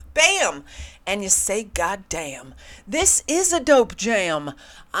bam, and you say, God damn, this is a dope jam.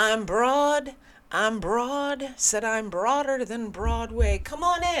 I'm broad, said I'm broader than Broadway. Come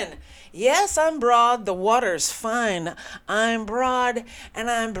on in. Yes, I'm broad, the water's fine. I'm broad, and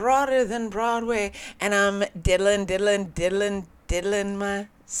I'm broader than Broadway, and I'm diddling myself.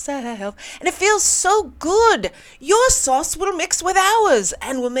 And it feels so good. Your sauce will mix with ours,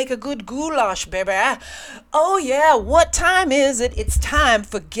 and we'll make a good goulash, baby. Oh, yeah, what time is it? It's time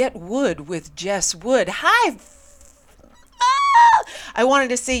for Get Wood with Jess Wood. Hi, I wanted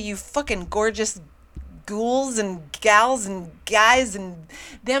to say you fucking gorgeous ghouls and gals and guys and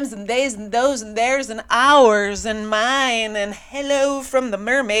thems and theys and those and theirs and ours and mine and hello from the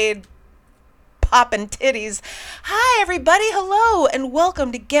mermaid poppin' titties. Hi everybody, hello and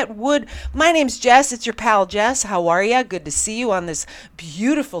welcome to Get Wood. My name's Jess, it's your pal Jess. How are ya? Good to see you on this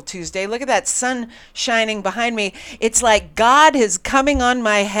beautiful Tuesday. Look at that sun shining behind me. It's like God is coming on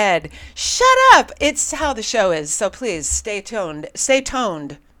my head. Shut up! It's how the show is, so please stay toned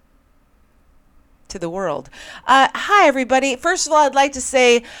to the world. Hi everybody. First of all, I'd like to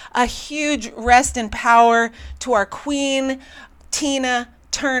say a huge rest in power to our queen, Tina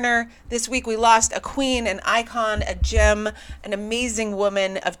Turner. This week we lost a queen, an icon, a gem, an amazing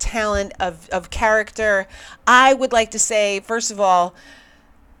woman of talent, of character. I would like to say, first of all,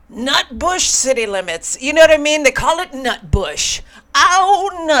 Nutbush city limits. You know what I mean? They call it Nutbush.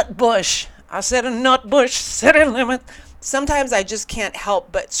 Ow, Nutbush. I said a Nutbush city limit. Sometimes I just can't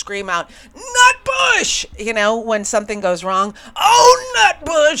help but scream out, Nutbush! You know, when something goes wrong. Oh,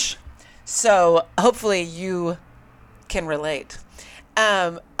 Nutbush! So hopefully you can relate.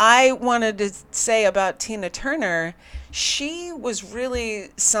 I wanted to say about Tina Turner, she was really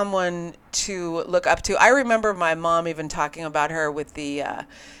someone to look up to. I remember my mom even talking about her with the,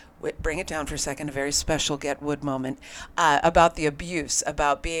 bring it down for a second, a very special Get Wood moment, about the abuse,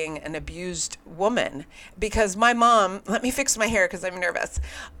 about being an abused woman. Because my mom, let me fix my hair because I'm nervous.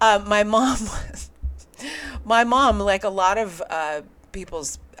 My mom, like a lot of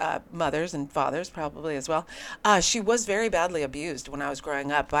people's mothers and fathers probably as well, she was very badly abused when I was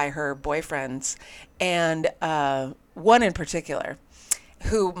growing up by her boyfriends, and one in particular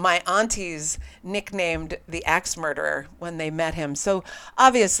who my aunties nicknamed the axe murderer when they met him. So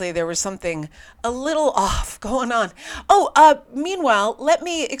obviously there was something a little off going on. Oh, meanwhile, let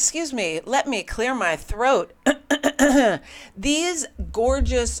me clear my throat. These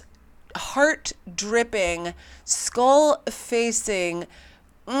gorgeous, heart-dripping, skull-facing,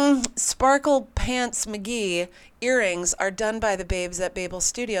 sparkle pants McGee earrings are done by the babes at Babel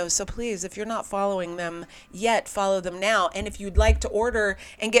Studios. So please, if you're not following them yet, follow them now. And if you'd like to order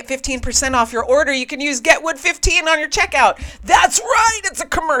and get 15% off your order, you can use GetWood15 on your checkout. That's right. It's a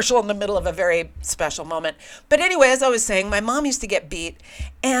commercial in the middle of a very special moment. But anyway, as I was saying, my mom used to get beat,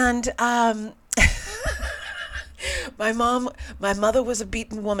 and my mother was a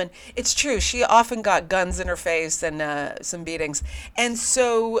beaten woman. It's true. She often got guns in her face and some beatings. And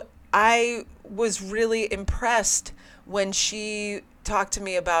so I was really impressed when she talked to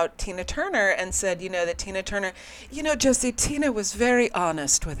me about Tina Turner and said, that Tina Turner, Jesse, Tina was very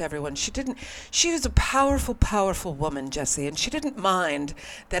honest with everyone. She was a powerful, powerful woman, Jesse, and she didn't mind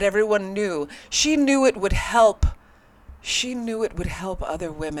that everyone knew. She knew it would help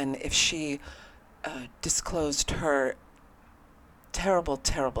other women if she disclosed her terrible,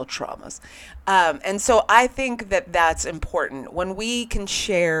 terrible traumas. And so I think that that's important. When we can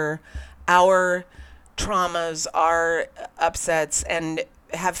share our traumas, our upsets, and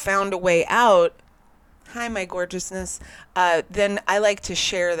have found a way out, hi, my gorgeousness, then I like to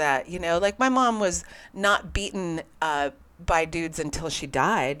share that. Like my mom was not beaten by dudes until she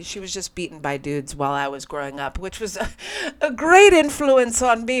died. She was just beaten by dudes while I was growing up, which was a great influence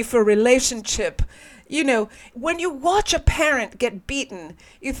on me for relationship. When you watch a parent get beaten,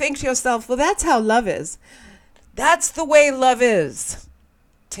 you think to yourself, well, that's how love is. That's the way love is,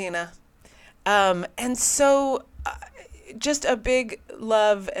 Tina. And so just a big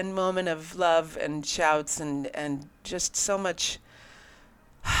love and moment of love and shouts and just so much.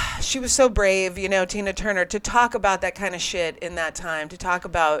 She was so brave, Tina Turner, to talk about that kind of shit in that time, to talk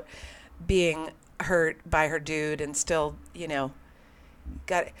about being hurt by her dude and still,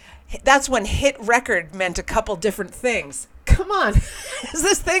 that's when hit record meant a couple different things. Come on. Is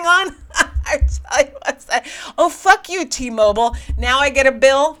this thing on? I tell you what's that. Oh, fuck you, T-Mobile. Now I get a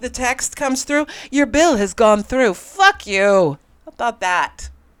bill. The text comes through. Your bill has gone through. Fuck you. How about that,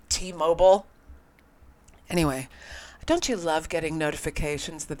 T-Mobile? Anyway, don't you love getting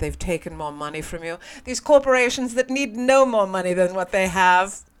notifications that they've taken more money from you? These corporations that need no more money than what they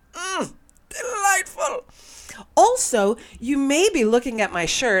have. Delightful. Also, you may be looking at my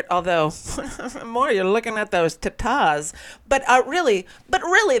shirt, although more you're looking at those tatas. But really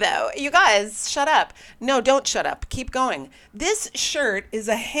though, you guys, shut up. No, don't shut up. Keep going. This shirt is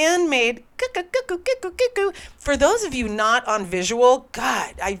a handmade. For those of you not on visual,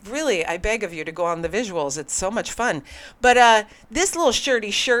 God, I beg of you to go on the visuals. It's so much fun. But this little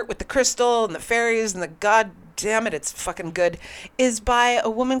shirty shirt with the crystal and the fairies and the God damn it, it's fucking good, is by a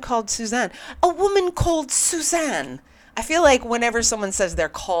woman called Suzanne. A woman called Suzanne. I feel like whenever someone says they're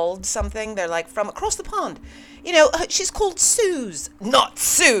called something, they're like from across the pond. She's called Suze. Not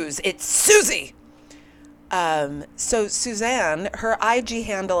Suze, it's Susie. So Suzanne, her IG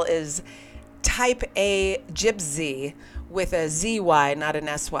handle is type A gypsy with a ZY, not an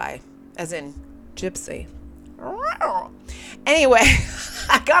SY, as in gypsy. Anyway,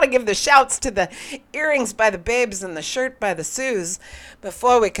 I gotta give the shouts to the earrings by the babes and the shirt by the Suze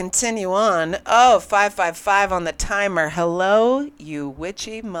before we continue on. Oh, 555 on the timer. Hello, you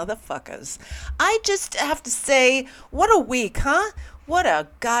witchy motherfuckers. I just have to say, what a week, huh? What a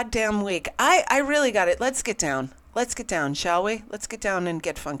goddamn week. I really got it. Let's get down. Let's get down, shall we? Let's get down and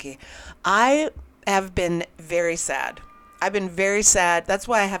get funky. I have been very sad. I've been very sad. That's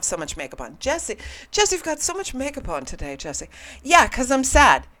why I have so much makeup on. Jesse, you've got so much makeup on today, Jesse. Yeah, because I'm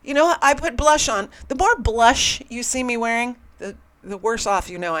sad. I put blush on. The more blush you see me wearing, the worse off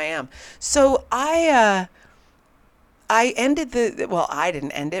I am. So I ended well, I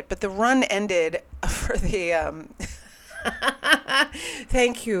didn't end it, but the run ended for the,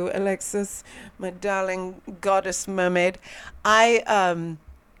 thank you, Alexis, my darling goddess mermaid.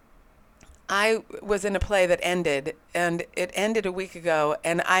 I was in a play that ended, and it ended a week ago,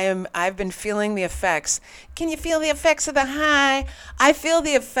 and I've been feeling the effects. Can you feel the effects of the high? I feel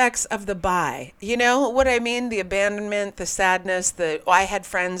the effects of the bye. You know what I mean? The abandonment, the sadness, I had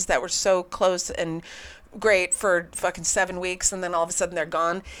friends that were so close and great for fucking 7 weeks, and then all of a sudden they're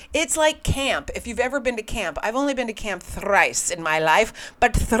gone. It's like camp. If you've ever been to camp, I've only been to camp thrice in my life,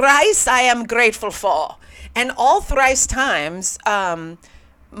 but thrice I am grateful for. And all thrice times,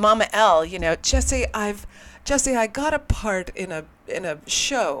 Mama L, Jesse, I got a part in a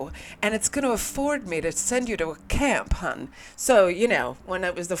show, and it's going to afford me to send you to a camp, hun. So, when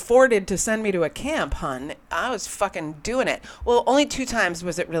it was afforded to send me to a camp, hun, I was fucking doing it. Well, only 2 times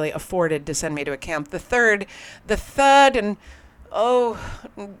was it really afforded to send me to a camp. The third, and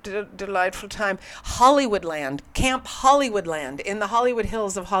delightful time. Hollywoodland, Camp Hollywoodland, in the Hollywood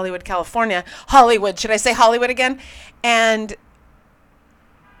Hills of Hollywood, California. Hollywood, should I say Hollywood again? And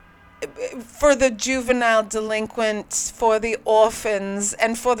for the juvenile delinquents, for the orphans,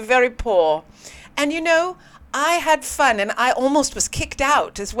 and for the very poor. And I had fun, and I almost was kicked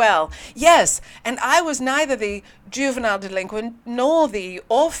out as well. Yes, and I was neither the juvenile delinquent nor the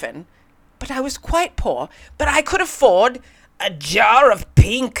orphan, but I was quite poor. But I could afford a jar of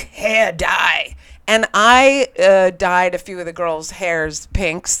pink hair dye. And I dyed a few of the girls' hairs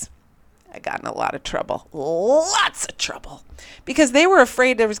pinks. I got in a lot of trouble. Lots of trouble. Because they were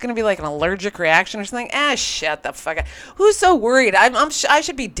afraid there was going to be like an allergic reaction or something. Shut the fuck up. Who's so worried? I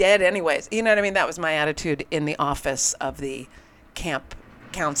should be dead anyways. You know what I mean? That was my attitude in the office of the camp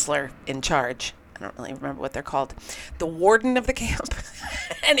counselor in charge. I don't really remember what they're called. The warden of the camp.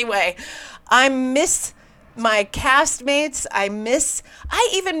 Anyway, I miss my castmates. I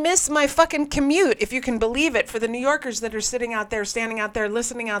even miss my fucking commute, if you can believe it, for the New Yorkers that are sitting out there, standing out there,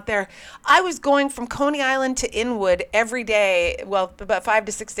 listening out there. I was going from Coney Island to Inwood every day, well, about 5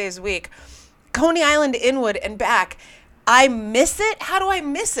 to 6 days a week. Coney Island to Inwood and back. I miss it? How do I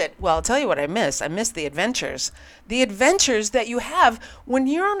miss it? Well, I'll tell you what I miss. I miss the adventures. The adventures that you have when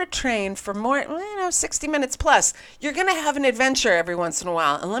you're on a train for more, 60 minutes plus. You're going to have an adventure every once in a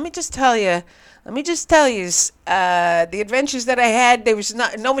while. And let me just tell you, the adventures that I had, there was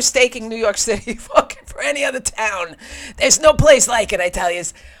no mistaking New York City fucking for any other town. There's no place like it, I tell you.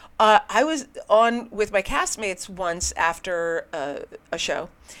 I was on with my castmates once after a show,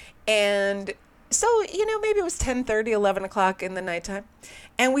 and so, maybe it was 10:30, 11 o'clock in the nighttime,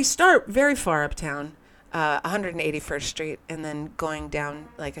 and we start very far uptown, 181st Street, and then going down,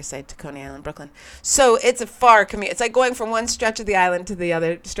 like I said, to Coney Island, Brooklyn. So it's a far commute. It's like going from one stretch of the island to the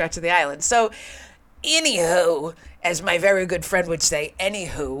other stretch of the island. So, anywho, as my very good friend would say,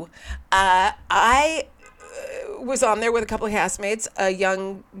 I was on there with a couple of castmates, a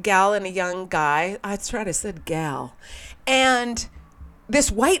young gal and a young guy. That's right, I said gal. And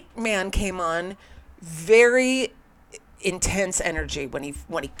this white man came on, very intense energy when he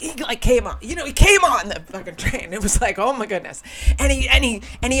like came on. You know, he came on the fucking train. It was like, oh my goodness. And he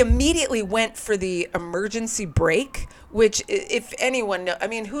immediately went for the emergency brake, which, if anyone know, I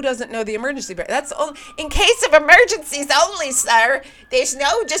mean, who doesn't know the emergency brake? That's all in case of emergencies only, sir. There's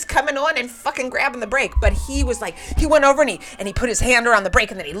no just coming on and fucking grabbing the brake. But he was like, he went over and he put his hand around the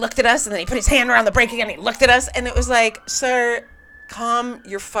brake, and then he looked at us, and then he put his hand around the brake again, and he looked at us, and it was like, sir, calm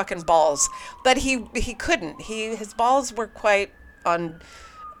your fucking balls. But he couldn't. His balls were quite on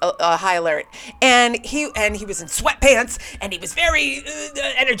a high alert, and he was in sweatpants, and he was very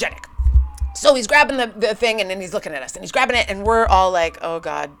energetic. So he's grabbing the thing, and then he's looking at us, and he's grabbing it, and we're all like, oh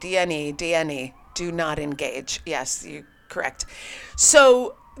God, DNE, do not engage. Yes, you correct.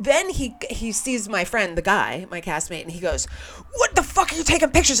 So then he sees my friend, the guy, my castmate, and he goes, what the fuck are you taking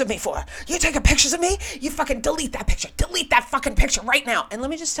pictures of me for? You taking pictures of me? You fucking delete that picture. Delete that fucking picture right now. And let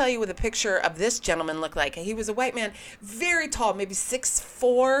me just tell you what the picture of this gentleman looked like. He was a white man, very tall, maybe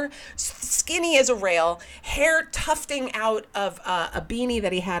 6'4", skinny as a rail, hair tufting out of a beanie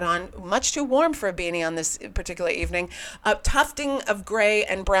that he had on, much too warm for a beanie on this particular evening, a tufting of gray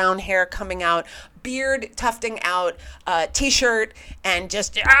and brown hair coming out, beard tufting out, t-shirt, and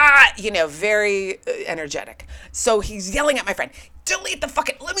just, very energetic. So he's yelling at my friend, delete the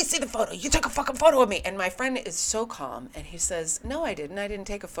fucking, let me see the photo. You took a fucking photo of me. And my friend is so calm, and he says, no, I didn't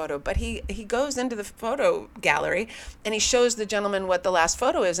take a photo. But he goes into the photo gallery, and he shows the gentleman what the last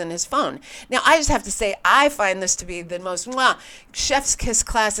photo is in his phone. Now, I just have to say, I find this to be the most chef's kiss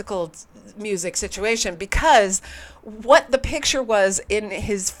classical music situation, because what the picture was in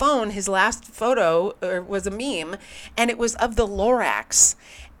his phone, his last photo, was a meme, and it was of the Lorax.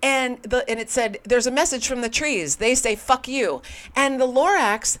 And it said, there's a message from the trees. They say, fuck you. And the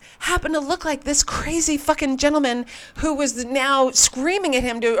Lorax happened to look like this crazy fucking gentleman who was now screaming at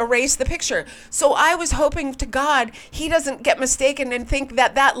him to erase the picture. So I was hoping to God he doesn't get mistaken and think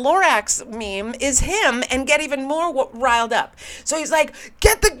that Lorax meme is him and get even more riled up. So he's like,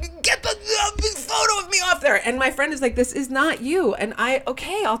 get the photo of me off there. And my friend is like, this is not you. And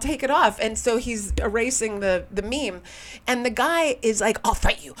okay, I'll take it off. And so he's erasing the meme. And the guy is like, I'll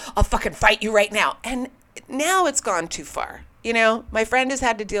fight you. I'll fucking fight you right now. And now it's gone too far. You know, my friend has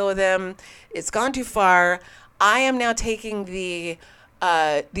had to deal with him. It's gone too far. I am now taking the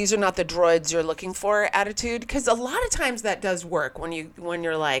these are not the droids you're looking for attitude, because a lot of times that does work when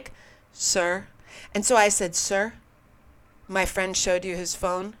you're like, sir. And so I said, sir, my friend showed you his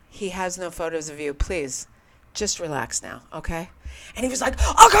phone. He has no photos of you. Please, just relax now, okay? And he was like,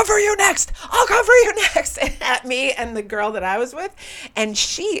 I'll come for you next. I'll come for you next. At me and the girl that I was with. And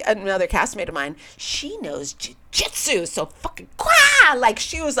she, another castmate of mine, she knows jiu-jitsu. So fucking, like,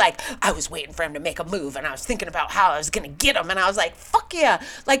 she was like, I was waiting for him to make a move, and I was thinking about how I was going to get him. And I was like, fuck yeah.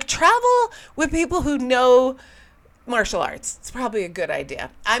 Like, travel with people who know martial arts. It's probably a good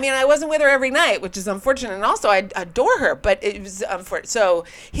idea. I mean, I wasn't with her every night, which is unfortunate, and also I adore her, but it was unfortunate. So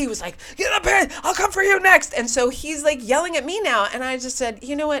he was like, get up here, I'll come for you next. And so he's like yelling at me now, and I just said,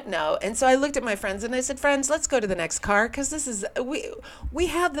 you know what, no. And so I looked at my friends and I said, friends, let's go to the next car, because this is, we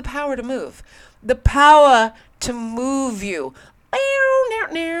have the power to move. The power to move you.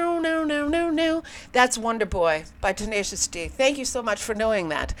 No. That's Wonder Boy by Tenacious D. Thank you so much for knowing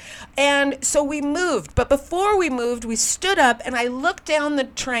that. And so we moved. But before we moved, we stood up, and I looked down the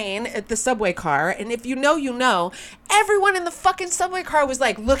train at the subway car. And if you know, you know. Everyone in the fucking subway car was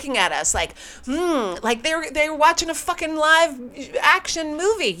like looking at us like, like they were watching a fucking live action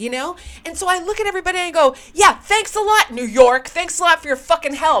movie, you know? And so I look at everybody and I go, yeah, thanks a lot, New York. Thanks a lot for your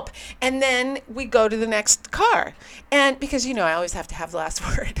fucking help. And then we go to the next car. And because, you know, I always have to have the last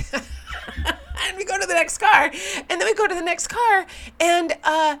word. And we go to the next car. And then we go to the next car. And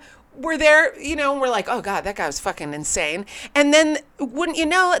we're there, you know, and we're like, oh, God, that guy was fucking insane. And then, wouldn't you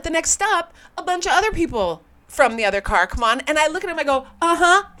know, at the next stop, a bunch of other people from the other car come on. And I look at him, I go,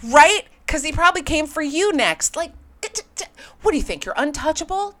 right? Because he probably came for you next. Like, what do you think? You're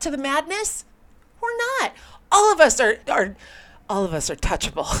untouchable to the madness? We're not. All of us are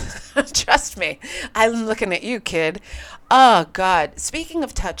touchable. Trust me. I'm looking at you, kid. Oh, God. Speaking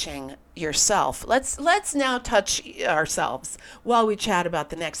of touching yourself, let's now touch ourselves while we chat about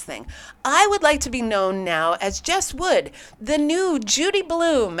the next thing. I would like to be known now as Jess Wood, the new Judy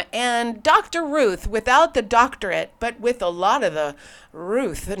Blume, and Dr. Ruth without the doctorate, but with a lot of the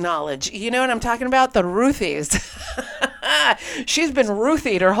Ruth knowledge. You know what I'm talking about? The Ruthies. She's been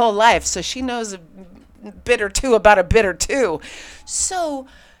Ruthied her whole life, so she knows a bit or two about a bit or two. So,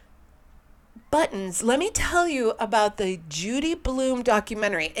 buttons, let me tell you about the Judy Blume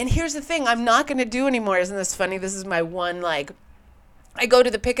documentary. And here's the thing I'm not going to do anymore. Isn't this funny? This is my one, like, I go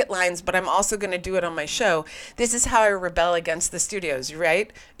to the picket lines, but I'm also going to do it on my show. This is how I rebel against the studios. You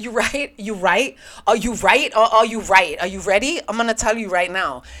right? You right? You right? Are you right? Or are you right? Are you ready? I'm going to tell you right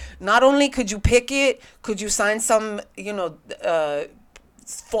now. Not only could you picket, could you sign some,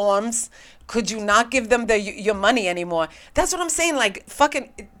 forms? Could you not give them your money anymore? That's what I'm saying. Like,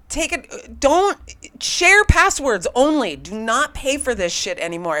 fucking take it. Don't share passwords only. Do not pay for this shit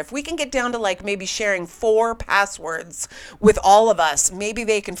anymore. If we can get down to like maybe sharing 4 passwords with all of us, maybe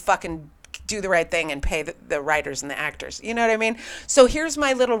they can fucking do the right thing and pay the writers and the actors. You know what I mean? So here's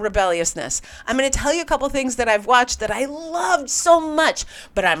my little rebelliousness. I'm going to tell you a couple things that I've watched that I loved so much,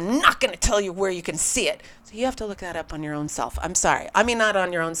 but I'm not going to tell you where you can see it. So you have to look that up on your own self. I'm sorry. I mean, not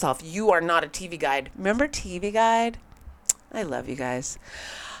on your own self. You are not a TV Guide. Remember TV Guide? I love you guys.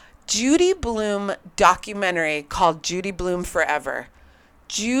 Judy Blume documentary called Judy Blume Forever.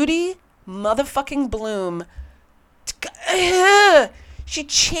 Judy motherfucking Blume. She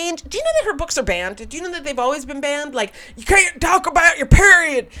changed. Do you know that her books are banned? Do you know that they've always been banned? Like, you can't talk about your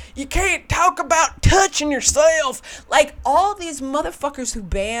period. You can't talk about touching yourself. Like, all these motherfuckers who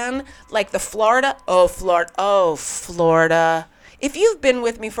ban, like the Florida. Oh, Florida. If you've been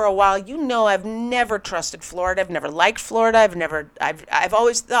with me for a while, you know I've never trusted Florida. I've never liked Florida. I've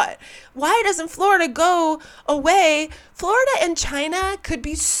always thought, why doesn't Florida go away? Florida and China could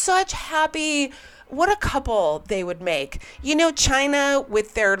be such happy. What a couple they would make. You know, China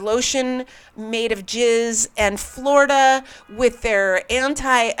with their lotion made of jizz, and Florida with their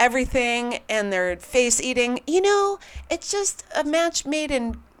anti-everything and their face eating. You know, it's just a match made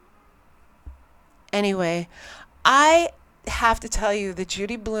in... Anyway, I have to tell you, the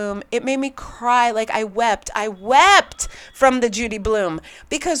Judy Blume, it made me cry. Like, I wept from the Judy Blume.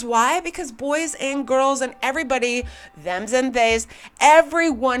 Because why? Because boys and girls and everybody, thems and theys,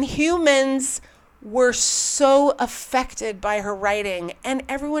 everyone, humans, were so affected by her writing, and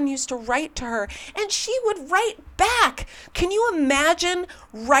everyone used to write to her, and she would write back. Can you imagine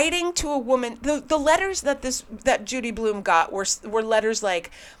writing to a woman? The letters that Judy Blume got were letters like,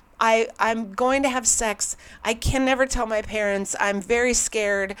 I'm going to have sex. I can never tell my parents. I'm very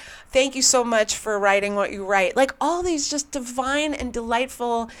scared. Thank you so much for writing what you write. Like, all these just divine and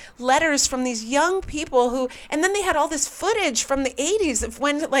delightful letters from these young people who, and then they had all this footage from the 80s of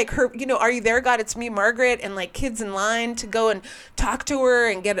when, like, her, Are You There, God? It's Me, Margaret, and like kids in line to go and talk to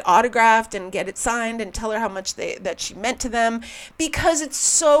her and get it autographed and get it signed and tell her how much that she meant to them, because it's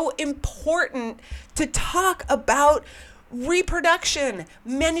so important to talk about reproduction,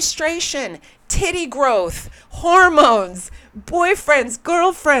 menstruation, titty growth, hormones, boyfriends,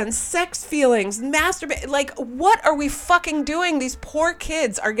 girlfriends, sex feelings, masturbate. Like, what are we fucking doing? These poor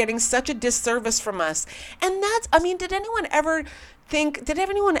kids are getting such a disservice from us. And did anyone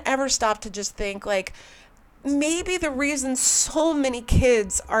ever stop to just think, like, maybe the reason so many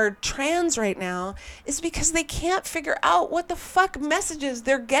kids are trans right now is because they can't figure out what the fuck messages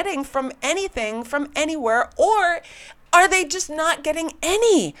they're getting from anything, from anywhere, or are they just not getting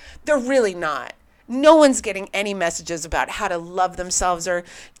any? They're really not. No one's getting any messages about how to love themselves or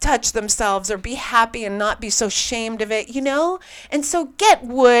touch themselves or be happy and not be so ashamed of it, And so Get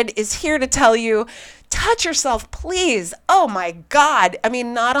Wood is here to tell you, touch yourself, please. Oh my God. I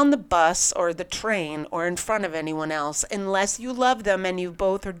mean, not on the bus or the train or in front of anyone else, unless you love them and you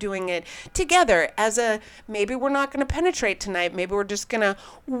both are doing it together maybe we're not going to penetrate tonight. Maybe we're just going to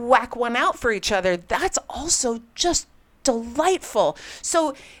whack one out for each other. That's also just delightful.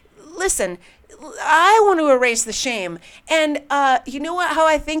 So listen, I want to erase the shame. And you know what? How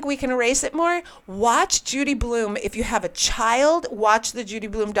I think we can erase it more? Watch Judy Blume. If you have a child, watch the Judy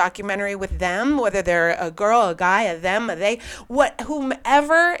Blume documentary with them, whether they're a girl, a guy, a them, a they,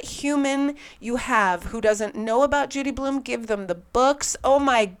 whomever human you have who doesn't know about Judy Blume, give them the books. Oh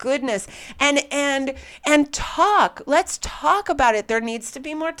my goodness. And talk. Let's talk about it. There needs to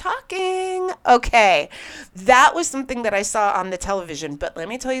be more talking. Okay. That was something that I saw on the television, but let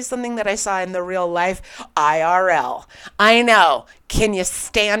me tell you something that I saw in the real life, IRL. I know. Can you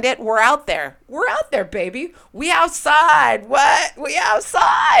stand it? We're out there. We're out there, baby. We outside. What? We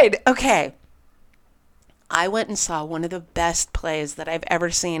outside. Okay. I went and saw one of the best plays that I've ever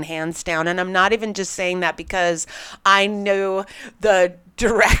seen, hands down. And I'm not even just saying that because I knew the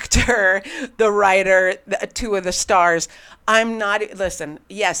director, the writer, two of the stars. Listen,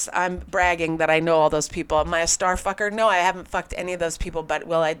 yes, I'm bragging that I know all those people. Am I a star fucker? No, I haven't fucked any of those people, but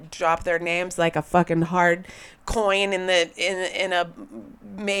will I drop their names like a fucking hard coin in a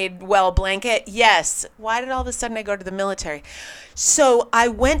made well blanket? Yes. Why did all of a sudden I go to the military? So I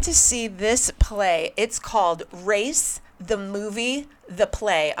went to see this play. It's called Race, the Movie, the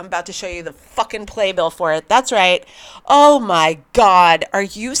play. I'm about to show you the fucking playbill for it. That's right. Oh my God. Are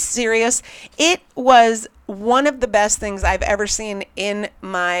you serious? It was one of the best things I've ever seen in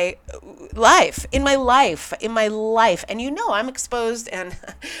my life, And you know, I'm exposed, and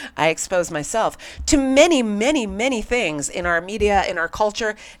I expose myself to many, many, many things in our media, in our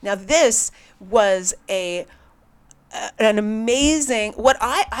culture. Now, this was an amazing, what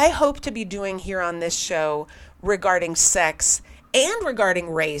I hope to be doing here on this show regarding sex and regarding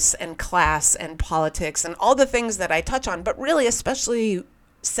race and class and politics and all the things that I touch on, but really especially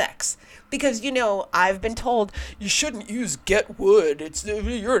sex. Because, you know, I've been told you shouldn't use get wood.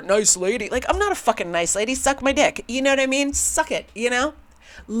 You're a nice lady. Like, I'm not a fucking nice lady. Suck my dick. You know what I mean? Suck it, you know?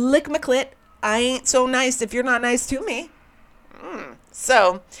 Lick my clit. I ain't so nice if you're not nice to me.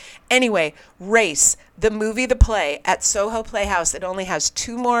 So, anyway, Race, the movie, the play at Soho Playhouse. It only has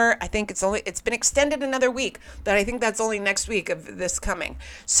 2 more. I think it's been extended another week, but I think that's only next week of this coming.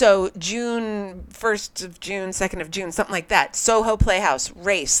 So June 1st of June, 2nd of June, something like that. Soho Playhouse,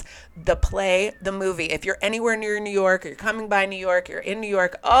 Race, the play, the movie. If you're anywhere near New York, or you're coming by New York, you're in New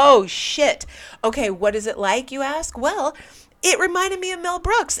York, oh shit. Okay, what is it like, you ask? Well, it reminded me of Mel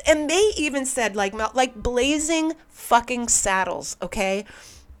Brooks. And they even said like Blazing fucking Saddles, okay?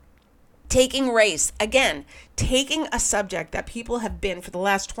 Taking race, again, taking a subject that people have been for the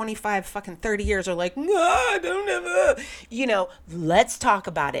last 25 fucking 30 years are like, no, I don't ever, you know, let's talk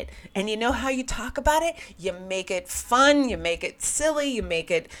about it. And you know how you talk about it? You make it fun, you make it silly, you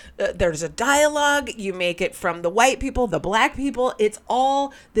make it, there's a dialogue, you make it from the white people, the black people, it's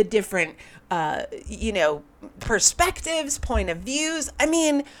all the different, you know, perspectives, point of views. I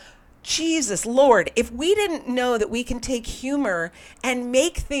mean, Jesus Lord, if we didn't know that we can take humor and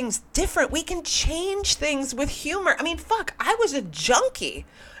make things different, we can change things with humor. I mean, fuck, I was a junkie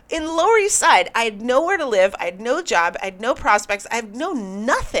in Lower East Side. I had nowhere to live. I had no job. I had no prospects. I had no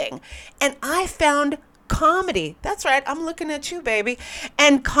nothing. And I found comedy. That's right. I'm looking at you, baby.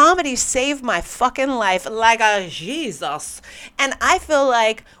 And comedy saved my fucking life like a Jesus. And I feel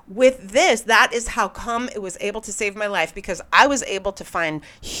like with this, that is how come it was able to save my life, because I was able to find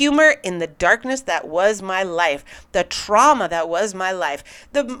humor in the darkness that was my life, the trauma that was my life,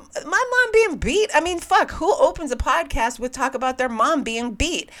 my mom being beat. I mean, fuck, who opens a podcast with talk about their mom being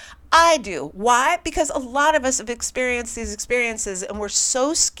beat? I do. Why? Because a lot of us have experienced these experiences and we're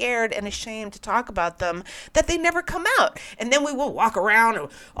so scared and ashamed to talk about them that they never come out. And then we will walk around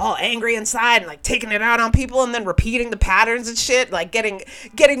all angry inside and like taking it out on people and then repeating the patterns and shit, like getting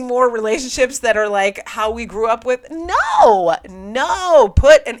more relationships that are like how we grew up with. No,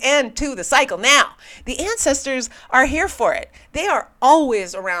 put an end to the cycle now. The ancestors are here for it. They are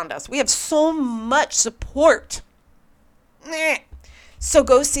always around us. We have so much support. So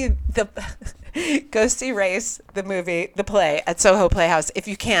go see Race, the movie, the play at Soho Playhouse if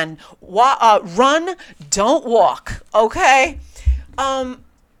you can. Run, don't walk. Okay.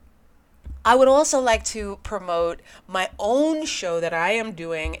 I would also like to promote my own show that I am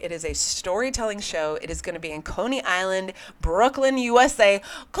doing. It is a storytelling show. It is going to be in Coney Island, Brooklyn, USA.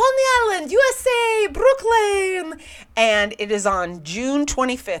 Coney Island, USA, Brooklyn. And it is on June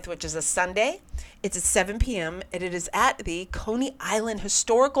 25th, which is a Sunday. It's at 7 p.m. and it is at the Coney Island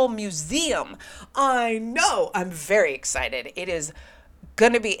Historical Museum. I know. I'm very excited. It's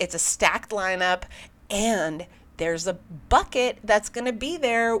a stacked lineup, and there's a bucket that's going to be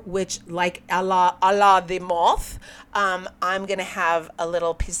there, which, like a la the moth, I'm going to have a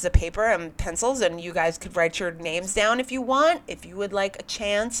little piece of paper and pencils, and you guys could write your names down if you want, if you would like a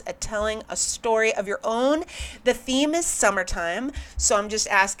chance at telling a story of your own. The theme is summertime, so I'm just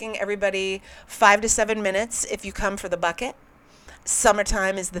asking everybody 5 to 7 minutes if you come for the bucket.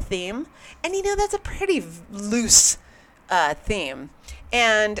 Summertime is the theme, and you know, that's a pretty loose theme.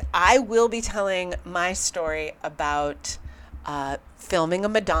 And I will be telling my story about filming a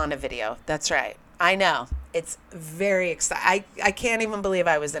Madonna video. That's right. I know. It's very exciting. I can't even believe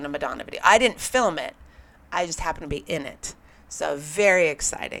I was in a Madonna video. I didn't film it. I just happened to be in it. So very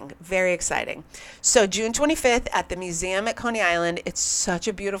exciting. Very exciting. So June 25th at the museum at Coney Island. It's such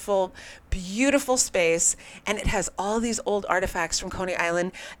a beautiful, beautiful space. And it has all these old artifacts from Coney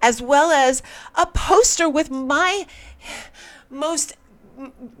Island, as well as a poster with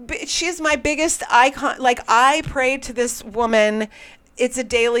she's my biggest icon. Like, I pray to this woman. It's a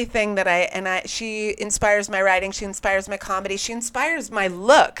daily thing that she inspires my writing. She inspires my comedy. She inspires my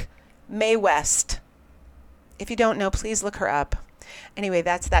look. Mae West. If you don't know, please look her up. Anyway,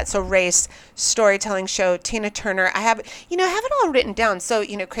 that's that. So Race, storytelling show, Tina Turner. I have it all written down. So,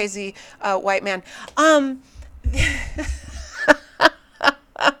 crazy white man.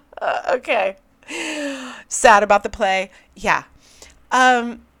 Okay. Sad about the play. Yeah.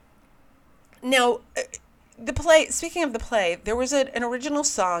 Now, the play, speaking of the play, there was an original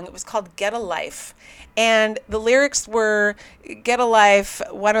song. It was called Get a Life. And the lyrics were, get a life,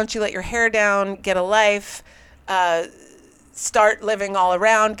 why don't you let your hair down, get a life, start living all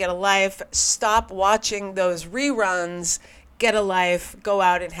around, get a life, stop watching those reruns, get a life, go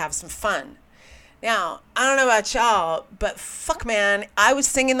out and have some fun. Now, I don't know about y'all, but fuck, man, I was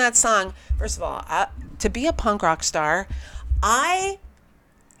singing that song. First of all, to be a punk rock star, 4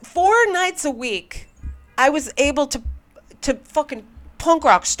 nights a week, I was able to fucking punk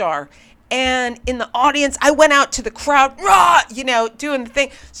rock star. And in the audience, I went out to the crowd, rah, doing the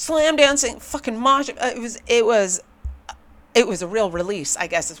thing, slam dancing, fucking mosh. It was a real release, I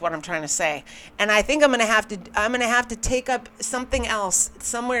guess is what I'm trying to say. And I think I'm gonna have to take up something else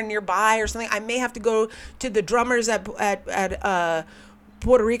somewhere nearby or something. I may have to go to the drummers at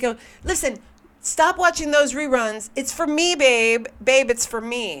Puerto Rico. Listen, stop watching those reruns. It's for me, babe. Babe, it's for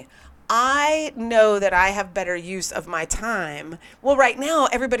me. I know that I have better use of my time. Well, right now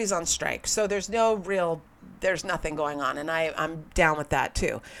everybody's on strike, so there's nothing going on, and I'm down with that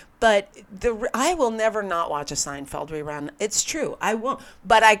too. But I will never not watch a Seinfeld rerun. It's true, I won't.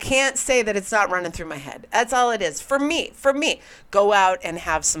 But I can't say that it's not running through my head. That's all it is for me. Go out and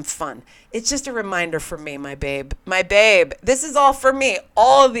have some fun. It's just a reminder for me, my babe. This is all for me.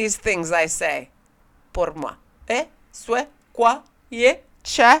 All of these things I say, por moi. Soit, quoi, ye,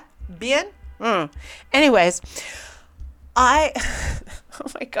 cha. Bien? Anyways, oh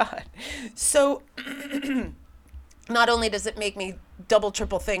my God. So not only does it make me double,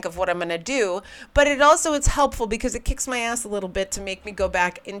 triple think of what I'm going to do, but it's helpful because it kicks my ass a little bit to make me go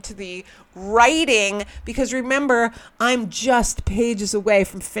back into the writing, because remember, I'm just pages away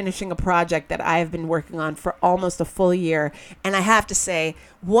from finishing a project that I have been working on for almost a full year. And I have to say,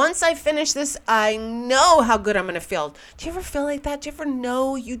 once I finish this, I know how good I'm going to feel. Do you ever feel like that? Do you ever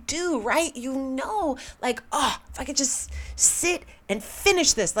know? You do, right? You know, like, if I could just sit and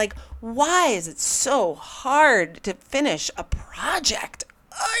finish this. Like, why is it so hard to finish a project?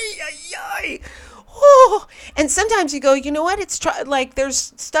 Ay, ay, ay. Oh. And sometimes you go, you know what?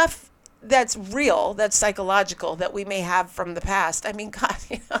 There's stuff that's real, that's psychological, that we may have from the past. I mean, God,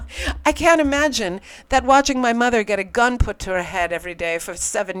 I can't imagine that watching my mother get a gun put to her head every day for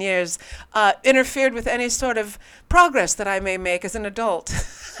 7 years interfered with any sort of progress that I may make as an adult.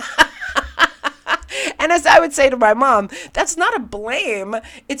 And as I would say to my mom, that's not a blame,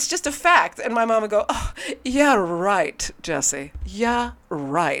 it's just a fact. And my mom would go, oh, yeah, right, Jesse. Yeah,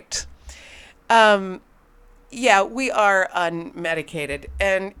 right. Yeah, we are unmedicated.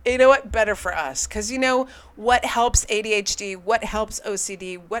 And you know what? Better for us. Because you know what helps ADHD, what helps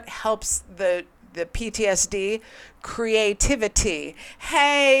OCD, what helps the PTSD? Creativity.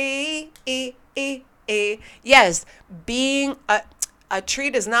 Hey, yes, being a tree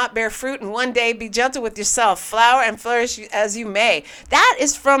does not bear fruit, and one day be gentle with yourself, flower and flourish as you may. That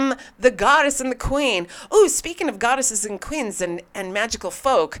is from the Goddess and the Queen. Oh, speaking of goddesses and queens and magical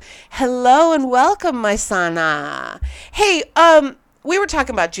folk, hello and welcome, my sana. Hey, we were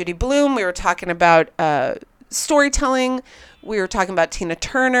talking about Judy Blume. We were talking about storytelling. We were talking about Tina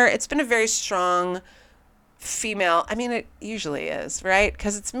Turner. It's been a very strong female. I mean, it usually is, right?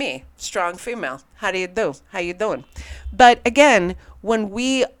 Because it's me, strong female. How do you do? How you doing? But again, when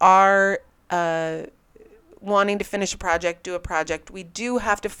we are wanting to finish a project, do a project, we do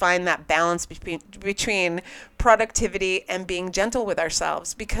have to find that balance between productivity and being gentle with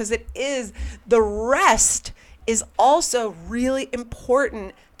ourselves, because the rest is also really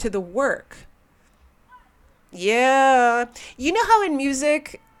important to the work. Yeah. You know how in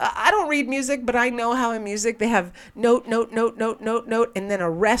music, I don't read music, but I know how in music they have note, note, note, note, note, note, and then a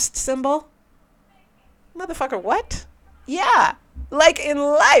rest symbol? Motherfucker, what? Yeah. Like in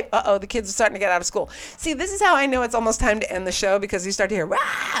life. Uh-oh, the kids are starting to get out of school. See, this is how I know it's almost time to end the show, because you start to hear, rah,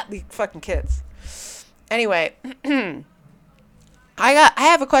 the fucking kids. Anyway, I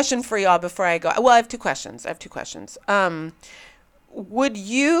have a question for y'all before I go. Well, I have two questions. Would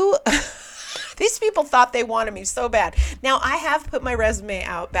you... These people thought they wanted me so bad. Now, I have put my resume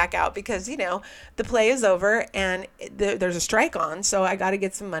back out because, the play is over and there's a strike on, so I got to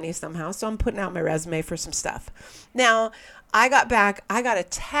get some money somehow. So I'm putting out my resume for some stuff. Now, I got a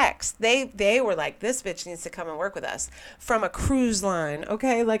text. They were like, this bitch needs to come and work with us, from a cruise line,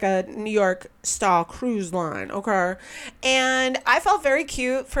 okay? Like a New York style cruise line, okay? And I felt very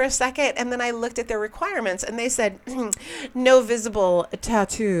cute for a second, and then I looked at their requirements, and they said, no visible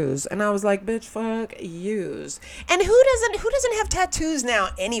tattoos. And I was like, bitch, fuck yous. And who doesn't have tattoos now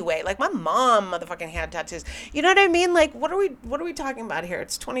anyway? Like, my mom motherfucking had tattoos. You know what I mean? Like, what are we talking about here?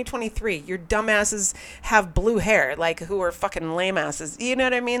 It's 2023. Your dumbasses have blue hair, like, who are fucking lame asses. You know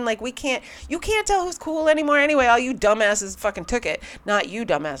what I mean? Like you can't tell who's cool anymore anyway. All you dumbasses fucking took it. Not you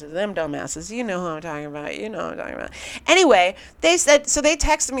dumbasses, them dumbasses. You know who I'm talking about. You know what I'm talking about. Anyway, they said, so they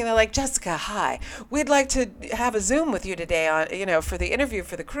texted me, they're like, Jessica, hi. We'd like to have a Zoom with you today on, for the interview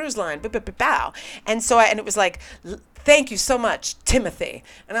for the cruise line. Bow. And so and it was like, thank you so much, Timothy.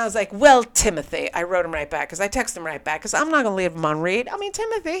 And I was like, well, Timothy. I wrote him right back because I texted him right back because I'm not going to leave him on read. I mean,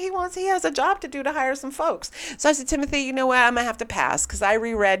 Timothy, he has a job to do to hire some folks. So I said, Timothy, you know what? I'm going to have to pass because I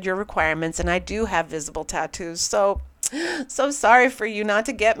reread your requirements and I do have visible tattoos. So sorry for you not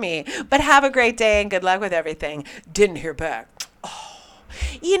to get me. But have a great day and good luck with everything. Didn't hear back.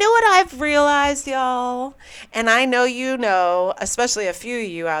 You know what I've realized, y'all? And I know you know, especially a few of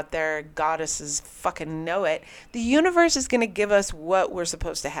you out there, goddesses fucking know it. The universe is going to give us what we're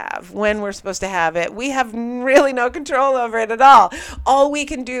supposed to have, when we're supposed to have it. We have really no control over it at all. All we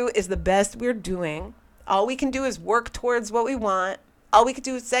can do is the best we're doing. All we can do is work towards what we want. All we could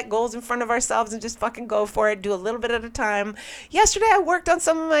do is set goals in front of ourselves and just fucking go for it. Do a little bit at a time. Yesterday, I worked on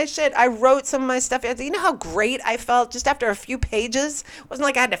some of my shit. I wrote some of my stuff. You know how great I felt just after a few pages? It wasn't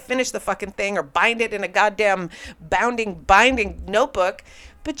like I had to finish the fucking thing or bind it in a goddamn binding notebook.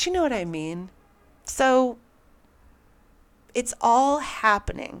 But you know what I mean. So it's all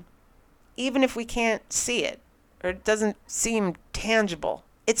happening, even if we can't see it or it doesn't seem tangible.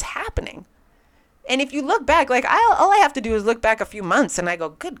 It's happening. And if you look back, like all I have to do is look back a few months and I go,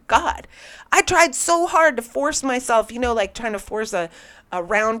 good God, I tried so hard to force myself, like trying to force a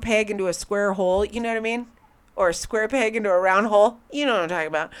round peg into a square hole. You know what I mean? Or a square peg into a round hole. You know what I'm talking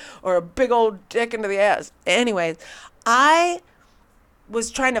about. Or a big old dick into the ass. Anyways, I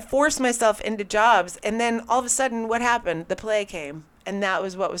was trying to force myself into jobs. And then all of a sudden, what happened? The play came. And that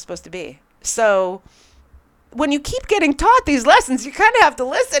was what was supposed to be. So when you keep getting taught these lessons, you kind of have to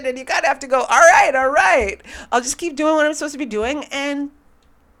listen and you kind of have to go, all right. I'll just keep doing what I'm supposed to be doing and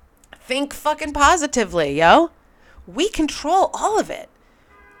think fucking positively, yo. We control all of it.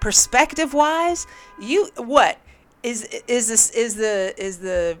 Perspective wise, what is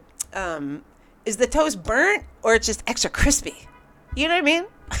the toast burnt or it's just extra crispy? You know what I mean?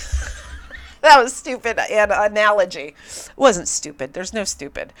 That was stupid analogy. It wasn't stupid. There's no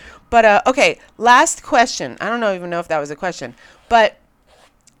stupid. But, okay, last question. I don't even know if that was a question. But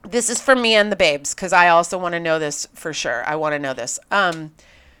this is for me and the babes, because I also want to know this for sure. I want to know this.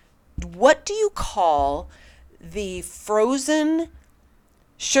 What do you call the frozen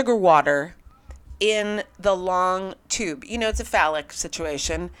sugar water in the long tube? It's a phallic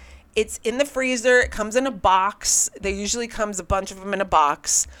situation. It's in the freezer. It comes in a box. There usually comes a bunch of them in a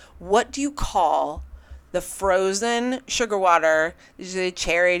box. What do you call the frozen sugar water? Usually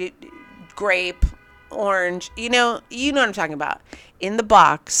cherry, grape, orange. You know what I'm talking about. In the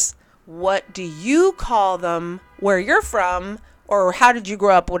box. What do you call them where you're from? Or how did you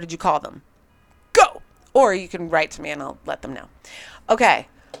grow up? What did you call them? Go! Or you can write to me and I'll let them know. Okay.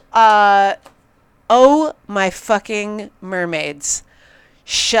 Oh, my fucking mermaids.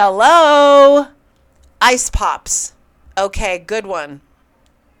 Shallow ice pops. Okay, good one.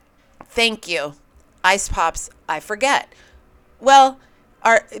 Thank you. Ice pops, I forget. Well,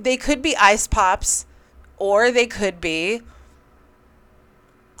 they could be ice pops or they could be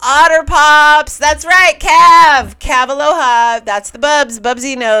otter pops. That's right, Cav aloha. That's the Bubs.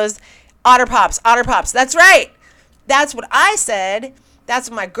 Bubsy knows. Otter pops. That's right. That's what I said. That's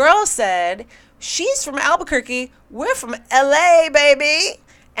what my girl said. She's from Albuquerque. We're from LA, baby.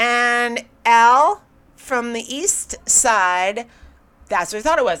 And Al from the east side, that's what I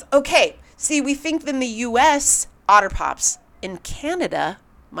thought it was. Okay, see, we think in the U.S., otter pops. In Canada,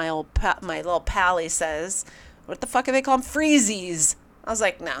 my little pally says, what the fuck do they call them? Freezies. I was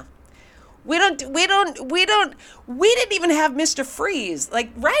like, no. We didn't even have Mr. Freeze.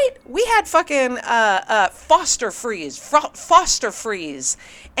 Like, right? We had fucking Foster Freeze.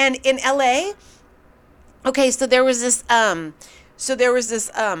 And in LA, okay, so there was this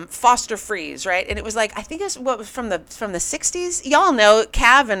Foster Freeze, right? And it was like, I think it's what was from the 60s. Y'all know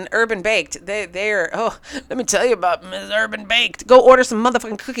Cav and Urban Baked. They're let me tell you about Ms. Urban Baked. Go order some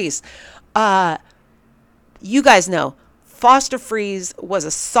motherfucking cookies. You guys know Foster Freeze was a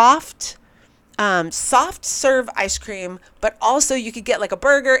soft serve ice cream, but also you could get like a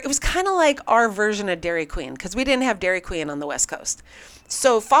burger. It was kind of like our version of Dairy Queen because we didn't have Dairy Queen on the West Coast.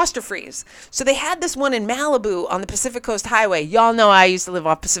 So Foster Freeze. So they had this one in Malibu on the Pacific Coast Highway. Y'all know I used to live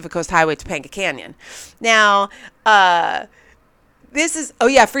off Pacific Coast Highway, Topanga Canyon. Now, this is,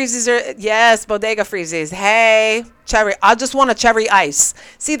 freezes are, yes, bodega freezes. Hey, cherry. I just want a cherry ice.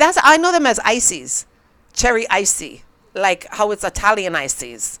 See, I know them as ices. Cherry icy. Like how it's Italian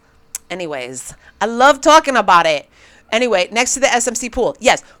ices. Anyways, I love talking about it. Anyway, next to the SMC pool.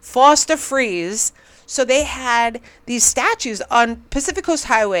 Yes, Foster Freeze. So they had these statues on Pacific Coast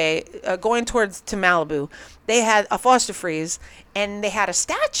Highway going towards to Malibu. They had a Foster Freeze, and they had a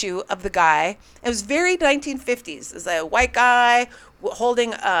statue of the guy. It was very 1950s. It was a white guy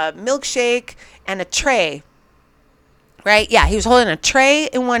holding a milkshake and a tray. Right? Yeah, he was holding a tray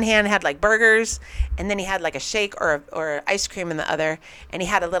in one hand, had like burgers, and then he had like a shake or ice cream in the other, and he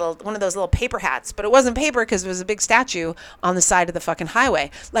had one of those little paper hats, but it wasn't paper because it was a big statue on the side of the fucking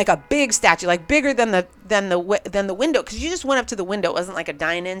highway, like a big statue, like bigger than the window, because you just went up to the window. It wasn't like a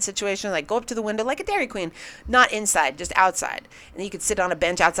dine-in situation, like go up to the window like a Dairy Queen, not inside, just outside, and you could sit on a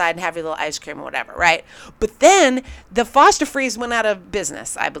bench outside and have your little ice cream or whatever, right? But then the Foster Freeze went out of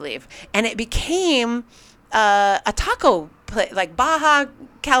business, I believe, and it became a taco place, like Baja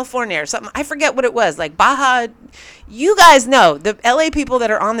California or something. I forget what it was, like Baja. You guys know, the LA people that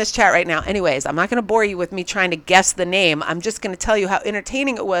are on this chat right now. Anyways, I'm not going to bore you with me trying to guess the name. I'm just going to tell you how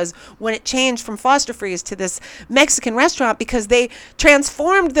entertaining it was when it changed from Foster Freeze to this Mexican restaurant, because they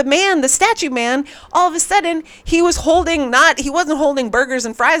transformed the statue man. All of a sudden, he wasn't holding burgers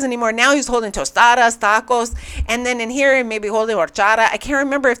and fries anymore. Now he's holding tostadas, tacos, and then in here, maybe holding horchata. I can't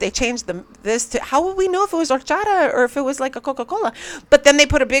remember if they changed this to, how would we know if it was horchata or if it was like a Coca-Cola? But then they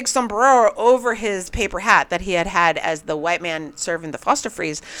put a big sombrero over his paper hat that he had as the white man serving the Foster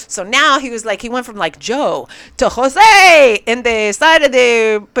Freeze. So now he went from like Joe to Jose in the side of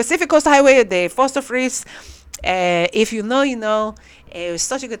the Pacific Coast Highway, the Foster Freeze. If you know, you know. It was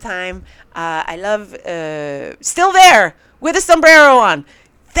such a good time. I love, still there with a sombrero on.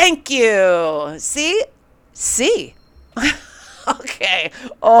 Thank you. See? Okay.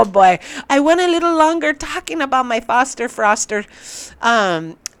 Oh boy. I went a little longer talking about my Foster Froster.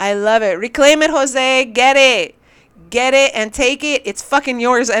 I love it. Reclaim it, Jose. Get it and take it. It's fucking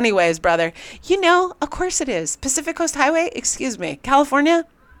yours anyways, brother. You know, of course it is. Pacific Coast Highway, excuse me. California,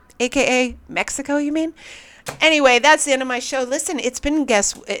 aka Mexico, you mean? Anyway, that's the end of my show. Listen, it's been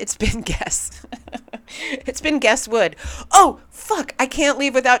Guesswood. Oh, fuck. I can't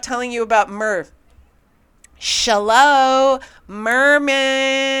leave without telling you about MER. Shallow mermaids.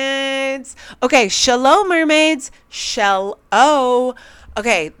 Okay, shallow mermaids. Shallow.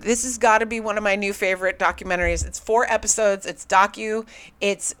 Okay, this has got to be one of my new favorite documentaries. It's 4 episodes. It's docu,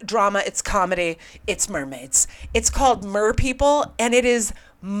 it's drama, it's comedy, it's mermaids. It's called Mer People, and it is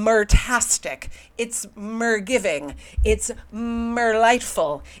MER-tastic. It's mer-giving. It's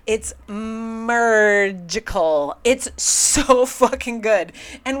merlightful. It's mergical. It's so fucking good.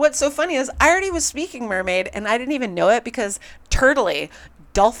 And what's so funny is I already was speaking mermaid, and I didn't even know it because turtly,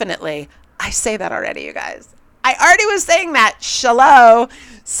 dolphinately, I say that already, you guys. I already was saying that. Shallow.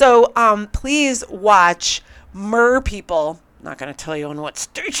 So please watch Mer People. I'm not going to tell you on what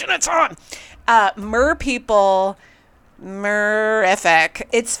station it's on. Mer People, Mer-FX.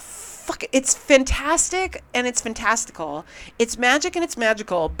 It's fantastic and it's fantastical. It's magic and it's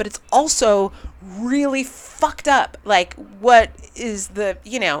magical, but it's also really fucked up. Like, what is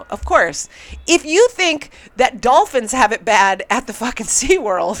of course, if you think that dolphins have it bad at the fucking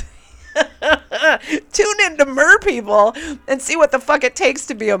SeaWorld, tune into Mer People and see what the fuck it takes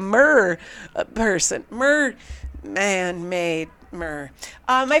to be a mer person. Man-made mer.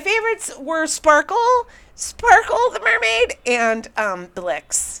 My favorites were Sparkle the mermaid, and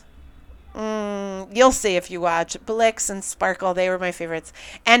Blix. You'll see if you watch Blix and Sparkle. They were my favorites.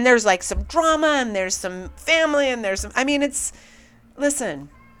 And there's like some drama, and there's some family, and there's some, listen,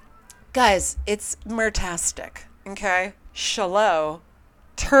 guys, it's MER-tastic. Okay? Shallow.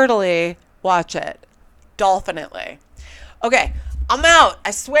 Turtly, watch it. Dolphinately. Okay, I'm out. I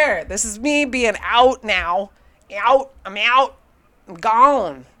swear. This is me being out now. I'm out. I'm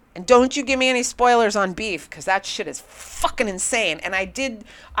gone. And don't you give me any spoilers on Beef, because that shit is fucking insane. And I did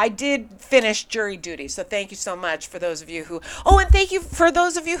finish jury duty. So thank you so much for those of you who... Oh, and thank you for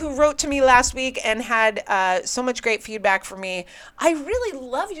those of you who wrote to me last week and had so much great feedback for me. I really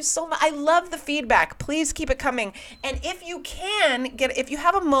love you so much. I love the feedback. Please keep it coming. And if you if you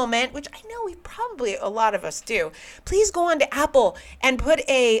have a moment, which I know a lot of us do, please go on to Apple and put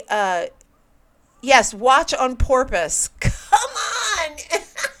a... yes, watch on porpoise. Come on!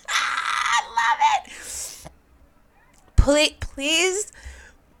 I love it. Please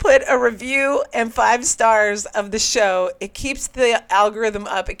put a review and 5 stars of the show. It keeps the algorithm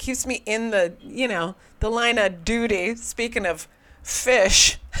up. It keeps me in the line of duty. Speaking of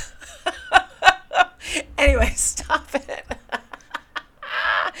fish. Anyway, stop it.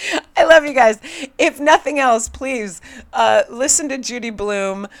 I love you guys. If nothing else, please listen to Judy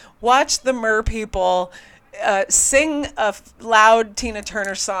Bloom, watch the Mer People, sing a loud Tina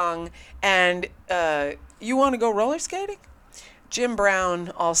Turner song, and you want to go roller skating? Jim Brown,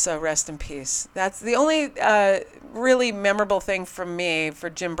 also rest in peace. That's the only really memorable thing from me for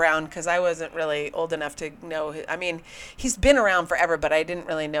Jim Brown, because I wasn't really old enough to know. I mean, he's been around forever, but I didn't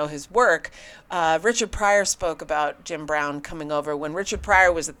really know his work. Richard Pryor spoke about Jim Brown coming over when Richard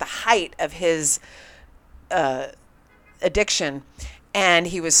Pryor was at the height of his addiction, and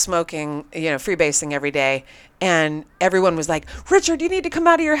he was smoking, freebasing every day. And everyone was like, Richard, you need to come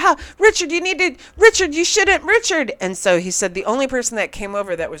out of your house. Richard, you shouldn't, Richard. And so he said the only person that came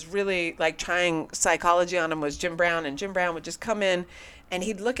over that was really like trying psychology on him was Jim Brown. And Jim Brown would just come in and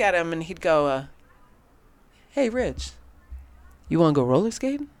he'd look at him and he'd go, hey, Rich, you want to go roller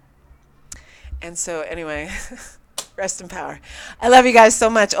skating? And so anyway, rest in power. I love you guys so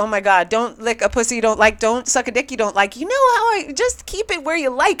much. Oh my God. Don't lick a pussy you don't like. Don't suck a dick you don't like. You know how just keep it where you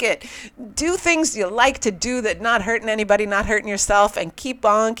like it. Do things you like to do that not hurting anybody, not hurting yourself, and keep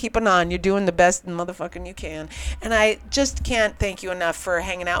on keeping on. You're doing the best motherfucking you can. And I just can't thank you enough for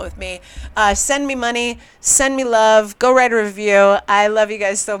hanging out with me. Send me money. Send me love. Go write a review. I love you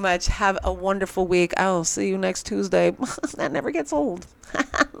guys so much. Have a wonderful week. I'll see you next Tuesday. That never gets old.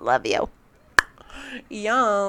 Love you. Yum.